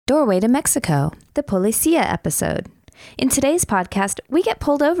Doorway to Mexico, the Policia episode. In today's podcast, we get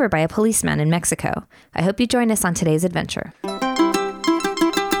pulled over by a policeman in Mexico. I hope you join us on today's adventure.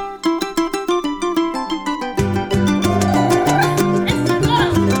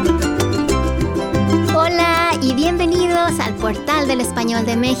 Hola y bienvenidos al portal del español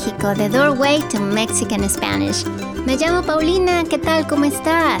de México, The Doorway to Mexican Spanish. Me llamo Paulina, ¿qué tal? ¿Cómo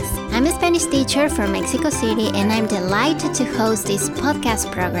estás? I'm a Spanish teacher from Mexico City and I'm delighted to host this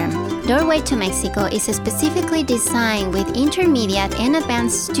podcast program. Doorway to Mexico is specifically designed with intermediate and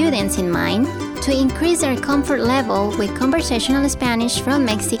advanced students in mind to increase their comfort level with conversational Spanish from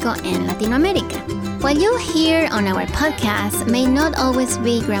Mexico and Latin America. What you'll hear on our podcast may not always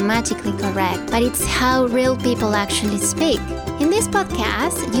be grammatically correct, but it's how real people actually speak. In this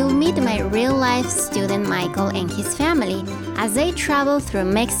podcast, you'll meet my real-life student Michael and his family as they travel through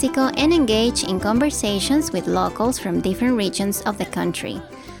Mexico and engage in conversations with locals from different regions of the country.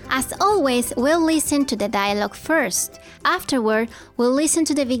 As always, we'll listen to the dialogue first. Afterward, we'll listen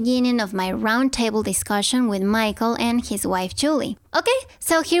to the beginning of my roundtable discussion with Michael and his wife Julie. Okay,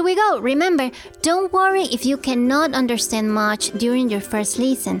 so here we go. Remember, don't worry if you cannot understand much during your first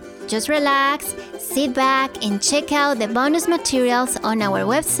listen. Just relax, sit back, and check out the bonus materials on our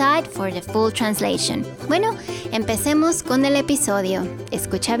website for the full translation. Bueno, empecemos con el episodio.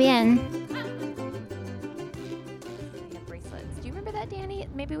 Escucha bien. Danny,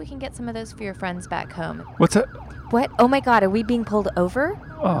 maybe we can get some of those for your friends back home. What's that? What? Oh my God, are we being pulled over?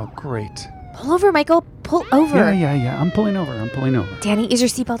 Oh, great. Pull over, Michael. Pull over. Yeah. I'm pulling over. Danny, is your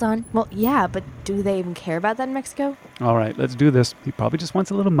seatbelt on? Well, yeah, but do they even care about that in Mexico? All right, let's do this. He probably just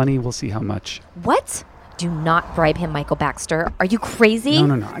wants a little money. We'll see how much. What? Do not bribe him, Michael Baxter. Are you crazy?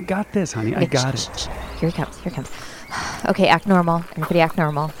 No. I got this, honey. I got it. Shh. Here he comes. Okay, act normal. Everybody act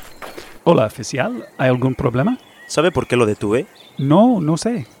normal. Hola, oficial. ¿Hay algún problema? ¿Sabe por qué lo detuve? No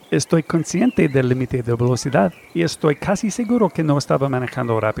sé. Estoy consciente del límite de velocidad y estoy casi seguro que no estaba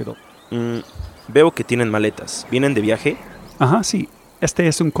manejando rápido. Veo que tienen maletas. ¿Vienen de viaje? Ajá, sí. Este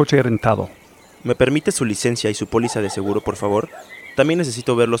es un coche rentado. ¿Me permite su licencia y su póliza de seguro, por favor? También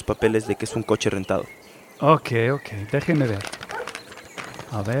necesito ver los papeles de que es un coche rentado. Ok. Déjeme ver.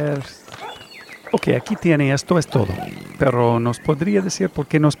 A ver. Ok, aquí tiene. Esto es todo. Pero ¿nos podría decir por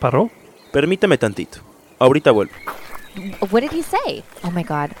qué nos paró? Permítame tantito. Ahorita vuelvo. What did he say? Oh my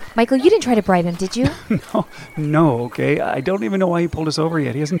God. Michael, you didn't try to bribe him, did you? No, okay. I don't even know why he pulled us over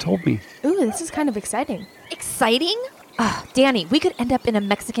yet. He hasn't told me. Ooh, this is kind of exciting. Exciting? Danny, we could end up in a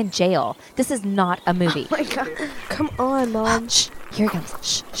Mexican jail. This is not a movie. Oh my God. Come on, Mom. Shh. Here he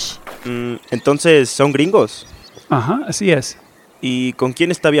comes. Shh. Entonces, ¿son gringos? Ajá, así es. ¿Y con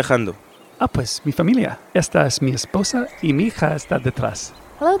quién está viajando? Pues mi familia. Esta es mi esposa y mi hija está detrás.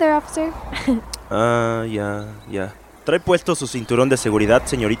 Hello there, officer. Ya. ¿Trae puesto su cinturón de seguridad,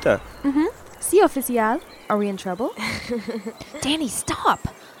 señorita? Sí, oficial. Are we in trouble? Danny, stop.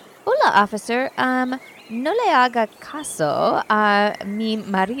 Hola, officer. No le haga caso a mi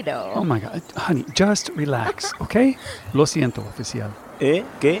marido. Oh my God. Honey, just relax, okay? Lo siento, oficial.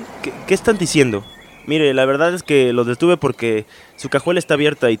 ¿Qué están diciendo? Mire, la verdad es que los detuve porque su cajuela está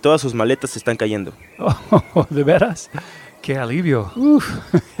abierta y todas sus maletas se están cayendo. Oh, ¿de veras? ¡Qué alivio! Uf.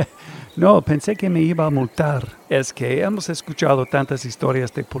 No, pensé que me iba a multar. Es que hemos escuchado tantas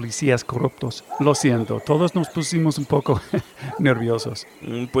historias de policías corruptos. Lo siento, todos nos pusimos un poco nerviosos.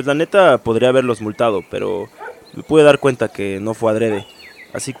 Pues la neta podría haberlos multado, pero me pude dar cuenta que no fue adrede.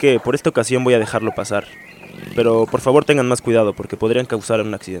 Así que por esta ocasión voy a dejarlo pasar. Pero por favor tengan más cuidado porque podrían causar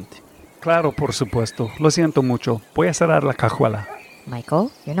un accidente. Claro, por supuesto. Lo siento mucho. Voy a cerrar la cajuela. Michael,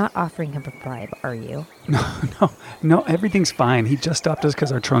 you're not offering him a bribe, are you? No, everything's fine. He just stopped us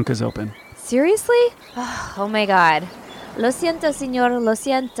because our trunk is open. Seriously? Oh my God. Lo siento, señor, lo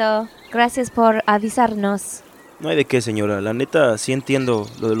siento. Gracias por avisarnos. No hay de qué, señora. La neta, sí entiendo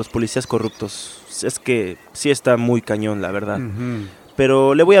lo de los policías corruptos. Es que sí está muy cañón, la verdad.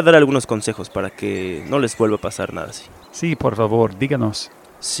 Pero le voy a dar algunos consejos para que no les vuelva a pasar nada así. Sí, por favor, díganos.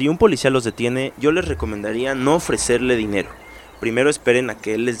 Si un policía los detiene, yo les recomendaría no ofrecerle dinero. Primero esperen a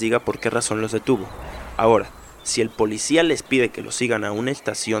que él les diga por qué razón los detuvo. Ahora, si el policía les pide que los sigan a una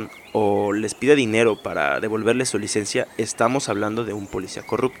estación o les pide dinero para devolverles su licencia, estamos hablando de un policía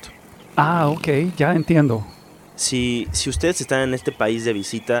corrupto. Ok, ya entiendo. Si ustedes están en este país de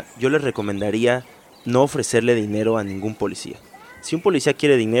visita, yo les recomendaría no ofrecerle dinero a ningún policía. Si un policía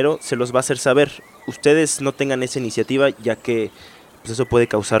quiere dinero, se los va a hacer saber. Ustedes no tengan esa iniciativa, ya que pues eso puede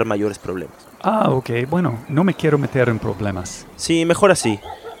causar mayores problemas. Ok, bueno, no me quiero meter en problemas. Sí, mejor así,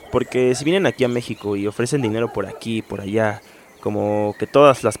 porque si vienen aquí a México y ofrecen dinero por aquí y por allá, como que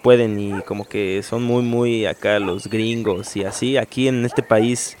todas las pueden y como que son muy, muy acá los gringos y así. Aquí en este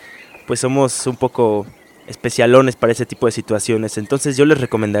país, pues somos un poco especialones para ese tipo de situaciones. Entonces yo les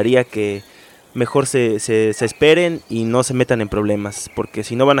recomendaría que mejor se esperen y no se metan en problemas, porque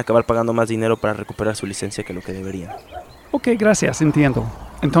si no van a acabar pagando más dinero para recuperar su licencia que lo que deberían. Ok, gracias, entiendo.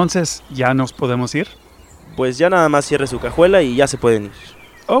 Entonces, ¿ya nos podemos ir? Pues ya nada más cierre su cajuela y ya se pueden ir.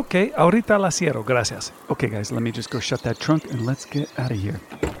 Ok, ahorita la cierro, gracias. Okay, guys, let me just go shut that trunk and let's get out of here.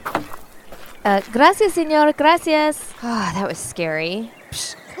 Gracias, señor. Gracias. Oh, that was scary.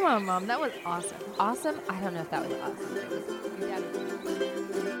 Come on, Mom. That was awesome. Awesome? I don't know if that was awesome.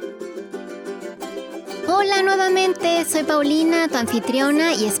 Hola nuevamente, soy Paulina, tu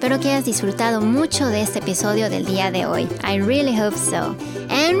anfitriona, y espero que hayas disfrutado mucho de este episodio del día de hoy. I really hope so.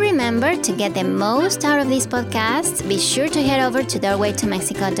 And remember, to get the most out of these podcasts, be sure to head over to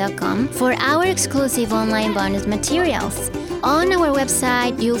doorwaytomexico.com for our exclusive online bonus materials. On our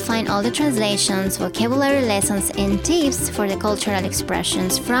website, you'll find all the translations, vocabulary lessons, and tips for the cultural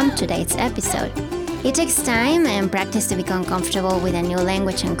expressions from today's episode. It takes time and practice to become comfortable with a new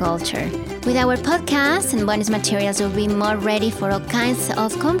language and culture. With our podcast and bonus materials, you'll be more ready for all kinds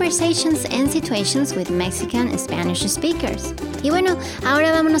of conversations and situations with Mexican and Spanish speakers. Y bueno,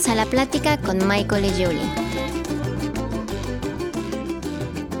 ahora vámonos a la plática con Michael y Julie.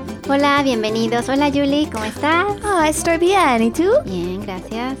 Hola, bienvenidos. Hola Julie, ¿cómo estás? Oh, estoy bien. ¿Y tú? Bien,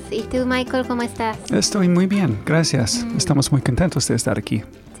 gracias. ¿Y tú, Michael, cómo estás? Estoy muy bien, gracias. Estamos muy contentos de estar aquí,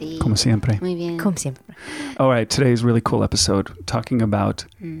 Sí, como siempre. muy bien. Como siempre. All right, today's really cool episode talking about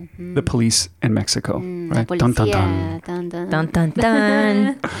the police in Mexico. La Right? Dun, dun, policía. dun. Dun, dun. Dun, dun,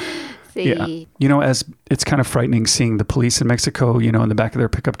 dun. Sí. Yeah. You know, as it's kind of frightening seeing the police in Mexico, you know, in the back of their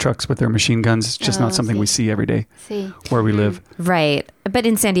pickup trucks with their machine guns. It's just not something sí. we see every day Sí. where we live Right. But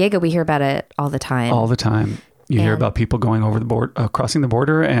in San Diego, we hear about it all the time. all the time. You hear And- about people going over the border, crossing the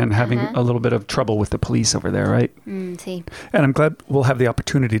border and having a little bit of trouble with the police over there, right? Sí. And I'm glad we'll have the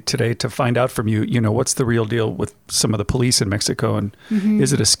opportunity today to find out from you, you know, what's the real deal with some of the police in Mexico, and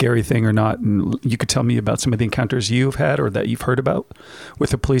is it a scary thing or not? And you could tell me about some of the encounters you've had or that you've heard about with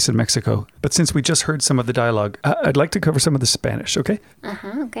the police in Mexico. But since we just heard some of the dialogue, I'd like to cover some of the Spanish, okay?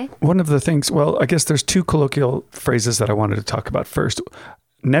 Okay. One of the things, well, I guess there's two colloquial phrases that I wanted to talk about first.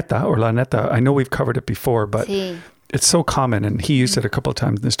 Neta or la neta, I know we've covered it before, but Sí. it's so common, and he used it a couple of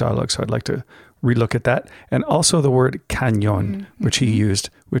times in this dialogue, so I'd like to relook at that. And also the word cañón, which he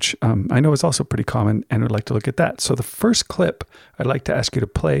used, which I know is also pretty common, and would like to look at that. So the first clip I'd like to ask you to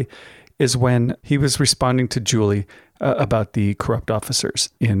play is when he was responding to Julie about the corrupt officers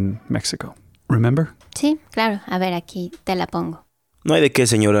in Mexico. Remember? Sí, claro. A ver, aquí te la pongo. No hay de qué,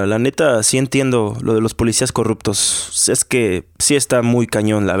 señora. La neta, sí entiendo lo de los policías corruptos. Es que sí está muy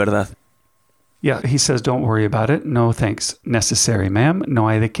cañón, la verdad. Yeah, he says, don't worry about it. No thanks. Necessary, ma'am. No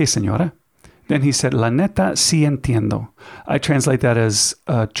hay de qué, señora. Then he said, la neta, sí entiendo. I translate that as,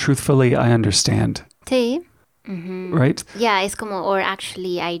 truthfully, I understand. Sí. Right? Yeah, es como, or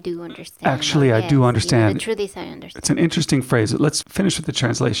actually I do understand. Actually, I do understand. The truth is I understand. It's an interesting phrase. Let's finish with the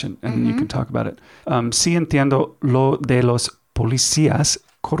translation, and then you can talk about it. Sí entiendo lo de los policías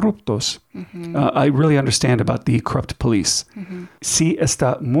corruptos. I really understand about the corrupt police. Sí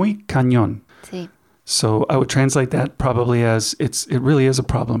está muy cañón. Sí. So I would translate that probably as it really is a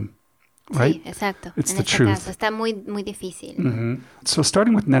problem, right? Sí, exacto. It's en the este truth. caso está muy, muy difícil. So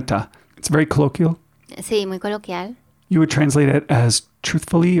starting with neta, it's very colloquial. Sí, muy coloquial. You would translate it as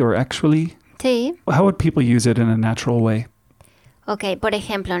truthfully or actually. Sí. How would people use it in a natural way? Ok, por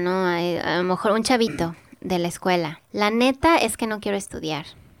ejemplo, ¿no? A lo mejor un chavito de la escuela. La neta es que no quiero estudiar.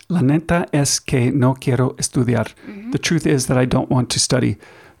 La neta es que no quiero estudiar. The truth is that I don't want to study.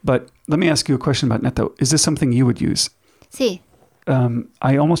 But let me ask you a question about neta. Is this something you would use? Sí.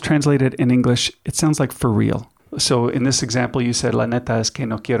 I almost translated in English, it sounds like for real. So in this example, you said, la neta es que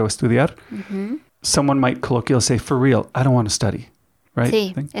no quiero estudiar. Someone might colloquially say, for real, I don't want to study. Right?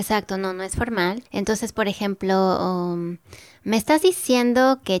 Sí, exacto. No, no es formal. Entonces, por ejemplo, ¿me estás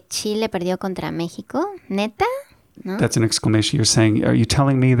diciendo que Chile perdió contra México? ¿Neta? ¿No? That's an exclamation. You're saying, are you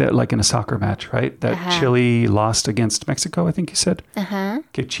telling me that like in a soccer match, right? That Chile lost against Mexico, I think you said? Ajá.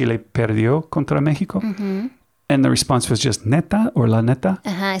 Que Chile perdió contra Mexico? And the response was just neta or la neta?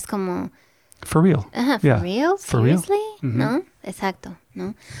 Ajá, es como... For real. Ajá, ¿for Yeah. real? For real. Seriously? ¿No? Exacto,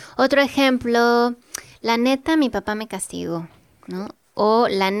 ¿no? Otro ejemplo, la neta, mi papá me castigó, ¿no? O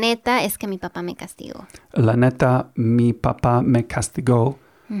la neta es que mi papá me castigó. La neta, mi papá me castigó.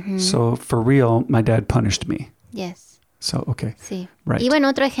 So for real, my dad punished me. Yes, So, okay. sí. Right. Y bueno,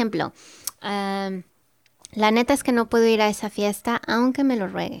 otro ejemplo. La neta es que no puedo ir a esa fiesta aunque me lo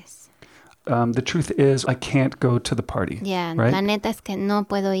ruegues. The truth is, I can't go to the party. Yeah, right? la neta es que no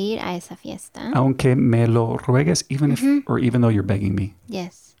puedo ir a esa fiesta. Aunque me lo ruegues, even if, or even though you're begging me.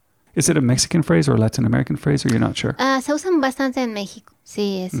 Yes. Is it a Mexican phrase or a Latin American phrase, or you're not sure? Se usan bastante en México.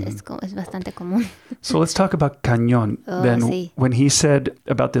 Sí, es bastante común. So let's talk about cañón. Then sí. when he said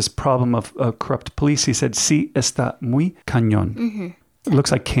about this problem of corrupt police, he said, sí está muy cañón. It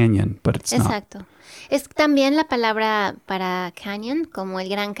looks like canyon, but it's not. Exacto. Es también la palabra para canyon, como el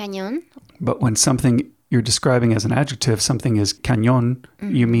Gran Cañón. But when something you're describing as an adjective, something is cañón,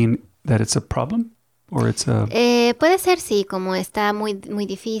 you mean that it's a problem? Or it's a... Puede ser, sí, como está muy, muy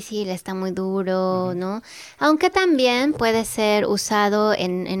difícil, está muy duro, ¿no? Aunque también puede ser usado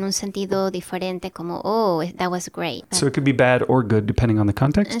en un sentido diferente, como, oh, that was great. So it could be bad or good depending on the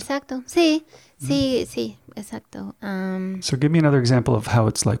context? Exacto, sí, exacto. So give me another example of how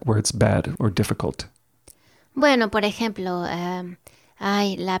it's like where it's bad or difficult. Bueno, por ejemplo,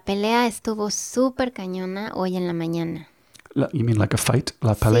 la pelea estuvo súper cañona hoy en la mañana. You mean like a fight?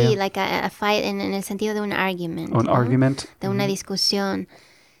 La pelea? Sí, like a fight en el sentido de un argument. An argument? De una discusión.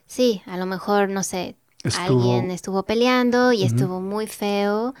 Sí, a lo mejor, no sé, Alguien estuvo peleando y estuvo muy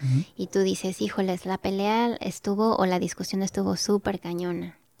feo y tú dices, híjoles, la pelea estuvo o la discusión estuvo súper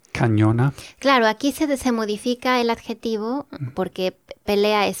cañona. Cañona. Claro, aquí se modifica el adjetivo porque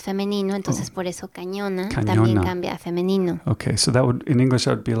pelea es femenino, entonces por eso cañona también cambia a femenino. Okay, so that would, in English,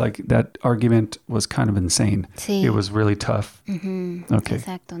 that would be like, that argument was kind of insane. Sí. It was really tough. Okay.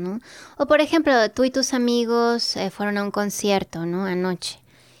 Exacto, ¿no? O por ejemplo, tú y tus amigos fueron a un concierto, ¿no? Anoche.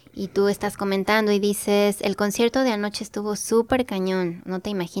 Y tú estás comentando y dices, el concierto de anoche estuvo súper cañón. No te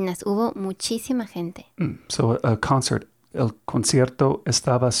imaginas, hubo muchísima gente. So a concert. El concierto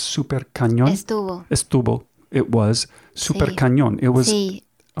estaba super cañón. Estuvo. It was super cañón. It was,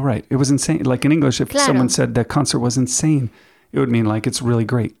 all right, it was insane. Like in English, if someone said that concert was insane, it would mean like it's really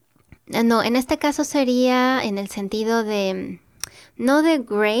great. No, en este caso sería en el sentido de, no de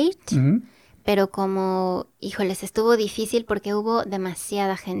great, pero como, híjoles, estuvo difícil porque hubo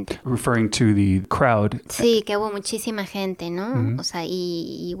demasiada gente. Referring to the crowd. Sí, que hubo muchísima gente, ¿no? O sea,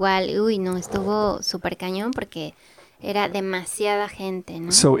 y igual, estuvo súper cañón porque era demasiada gente,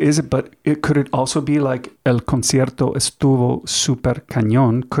 ¿no? So could it also be like el concierto estuvo super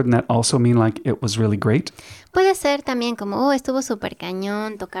cañón? Couldn't that also mean like it was really great? Puede ser también como, estuvo súper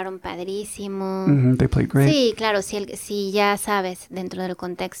cañón, tocaron padrísimo. They played great. Sí, claro, si ya sabes dentro del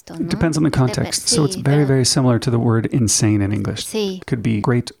contexto, ¿no? It depends on the context. So it's very, very similar to the word insane in English. Sí. It could be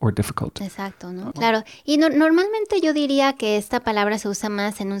great or difficult. Exacto, ¿no? Claro. Y normalmente yo diría que esta palabra se usa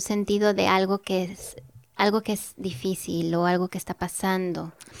más en un sentido de algo que es difícil o algo que está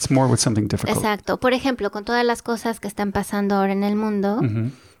pasando. It's more with something difficult. Exacto. Por ejemplo, con todas las cosas que están pasando ahora en el mundo,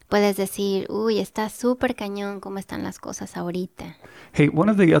 puedes decir, está súper cañón cómo están las cosas ahorita. Hey, one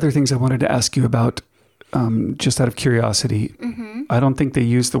of the other things I wanted to ask you about, just out of curiosity, I don't think they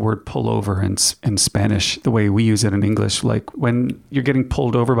use the word pull over in Spanish the way we use it in English, like when you're getting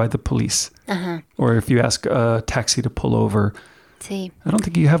pulled over by the police. Or if you ask a taxi to pull over. Sí. I don't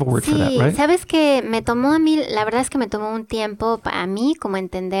think you have a word for that, right? Sabes que la verdad es que me tomó un tiempo a mí como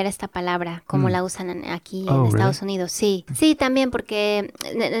entender esta palabra, como la usan aquí en Estados Unidos. Sí, también porque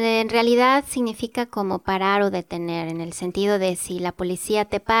en realidad significa como parar o detener, en el sentido de si la policía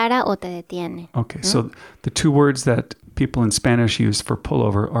te para o te detiene. Okay, so the two words that people in Spanish use for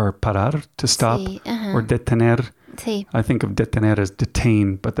pullover are parar, to stop, or detener. Sí. I think of detener as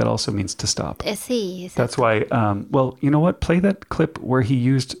detain, but that also means to stop. Sí, exacto. That's why, well, you know what? Play that clip where he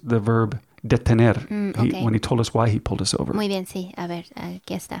used the verb detener when he told us why he pulled us over. Muy bien, sí. A ver,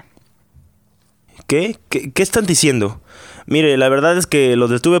 aquí está. ¿Qué están diciendo? Mire, la verdad es que lo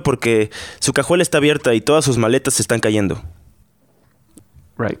detuve porque su cajuela está abierta y todas sus maletas se están cayendo.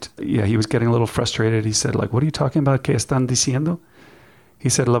 Right. Yeah, he was getting a little frustrated. He said, like, what are you talking about? ¿Qué están diciendo? He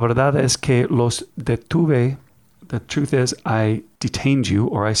said, la verdad es que los detuve. The truth is, I detained you,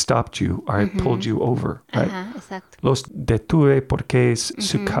 or I stopped you, or I pulled you over, right? Exacto. Los detuve porque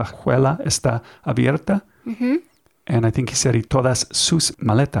su cajuela está abierta. And I think he said, y todas sus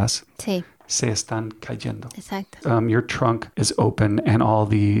maletas se están cayendo. Exacto. Your trunk is open, and all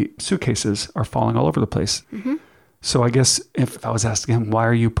the suitcases are falling all over the place. So I guess if I was asking him, why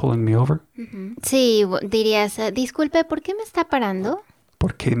are you pulling me over? Sí, dirías, disculpe, ¿por qué me está parando?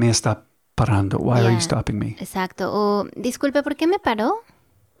 ¿Por qué me está parando? Why are you stopping me? Exacto. O, disculpe, ¿por qué me paró?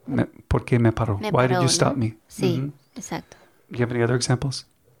 ¿Por qué me paró? Why did you stop me? Sí, exacto. Do you have any other examples?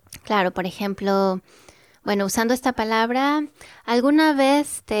 Claro, por ejemplo, bueno, usando esta palabra, ¿alguna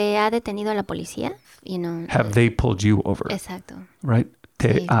vez te ha detenido la policía? Have they pulled you over? Exacto. Right?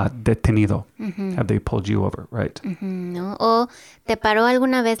 te ha detenido. Have they pulled you over, right? ¿No? ¿O te paró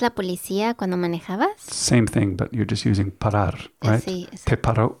alguna vez la policía cuando manejabas? Same thing, but you're just using parar, right? Sí,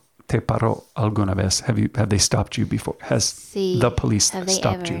 Te paró alguna vez. Have they stopped you before? Has the police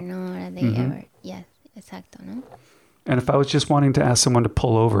stopped you? No, have they ever? Yes, exacto, ¿no? And if I was just wanting to ask someone to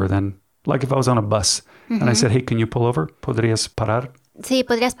pull over, then, like if I was on a bus and I said, hey, can you pull over? ¿Podrías parar? Sí,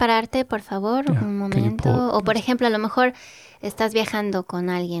 ¿podrías pararte, por favor, un momento? O, por ejemplo, a lo mejor estás viajando con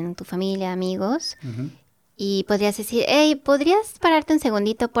alguien, tu familia, amigos, y podrías decir, hey, ¿podrías pararte un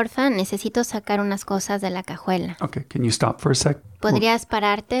segundito, porfa? Necesito sacar unas cosas de la cajuela. Okay, can you stop for a sec? ¿Podrías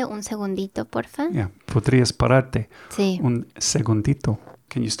pararte un segundito, porfa? Yeah, podrías pararte Sí. un segundito.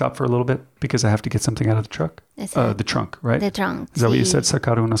 Can you stop for a little bit? Because I have to get something out of the truck. The trunk, right? The trunk, Is that what you sí. said?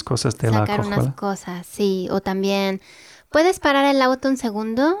 Sacar unas cosas de la Sacar unas cajuela? cosas, sí. O también, ¿puedes parar el auto un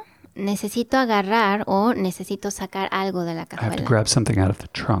segundo? Necesito agarrar o necesito sacar algo de la I have to cajuela. grab something out of the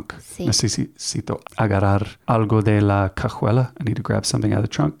trunk. Sí. Necesito agarrar algo de la cajuela. I need to grab something out of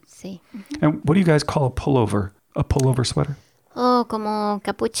the trunk. Sí. And what do you guys call a pullover? A pullover sweater? O como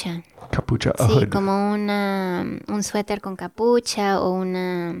capucha. Capucha, a Sí, hood. como un suéter con capucha o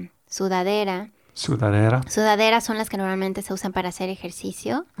una sudadera. Sudadera. Sudaderas son las que normalmente se usan para hacer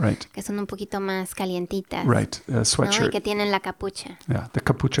ejercicio, Right, que son un poquito más calientitas. right. A ¿no? Y sweatshirt. que tienen la capucha. Yeah, the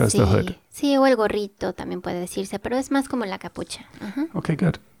capucha is the hood. Sí, o el gorrito también puede decirse, pero es más como la capucha. Ajá. Okay,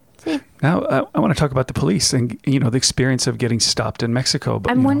 good. Sí. Now, I want to talk about the police and, the experience of getting stopped in Mexico.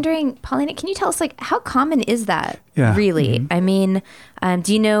 But, I'm wondering, Paulina, can you tell us, like, how common is that, Yeah. really? I mean,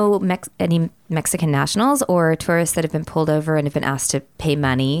 do you know any Mexican nationals or tourists that have been pulled over and have been asked to pay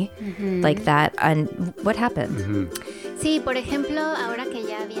money like that? And what happened? Sí, por ejemplo, ahora que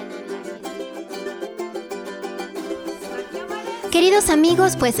ya vienen las... Queridos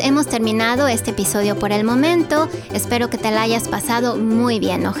amigos, pues hemos terminado este episodio por el momento. Espero que te la hayas pasado muy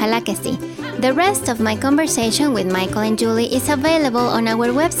bien, ojalá que sí. The rest of my conversation with Michael and Julie is available on our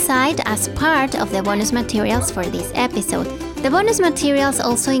website as part of the bonus materials for this episode. The bonus materials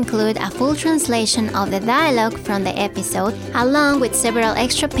also include a full translation of the dialogue from the episode, along with several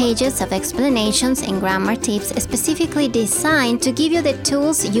extra pages of explanations and grammar tips specifically designed to give you the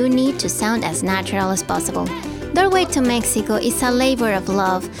tools you need to sound as natural as possible. Doorway to Mexico is a labor of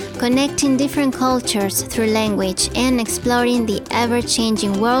love, connecting different cultures through language and exploring the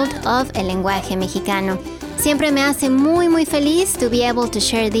ever-changing world of el lenguaje mexicano. Siempre me hace muy feliz to be able to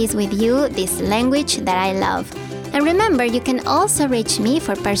share this with you, this language that I love. And remember, you can also reach me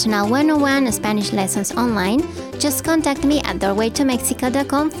for personal 101 Spanish lessons online. Just contact me at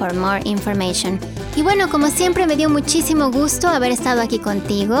doorwaytomexico.com for more information. Y bueno, como siempre me dio muchísimo gusto haber estado aquí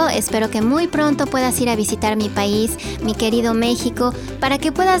contigo. Espero que muy pronto puedas ir a visitar mi país, mi querido México, para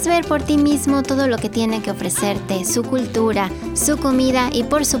que puedas ver por ti mismo todo lo que tiene que ofrecerte, su cultura, su comida y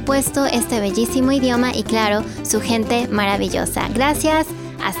por supuesto este bellísimo idioma y claro, su gente maravillosa. Gracias,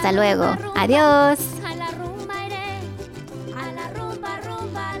 hasta luego. Adiós.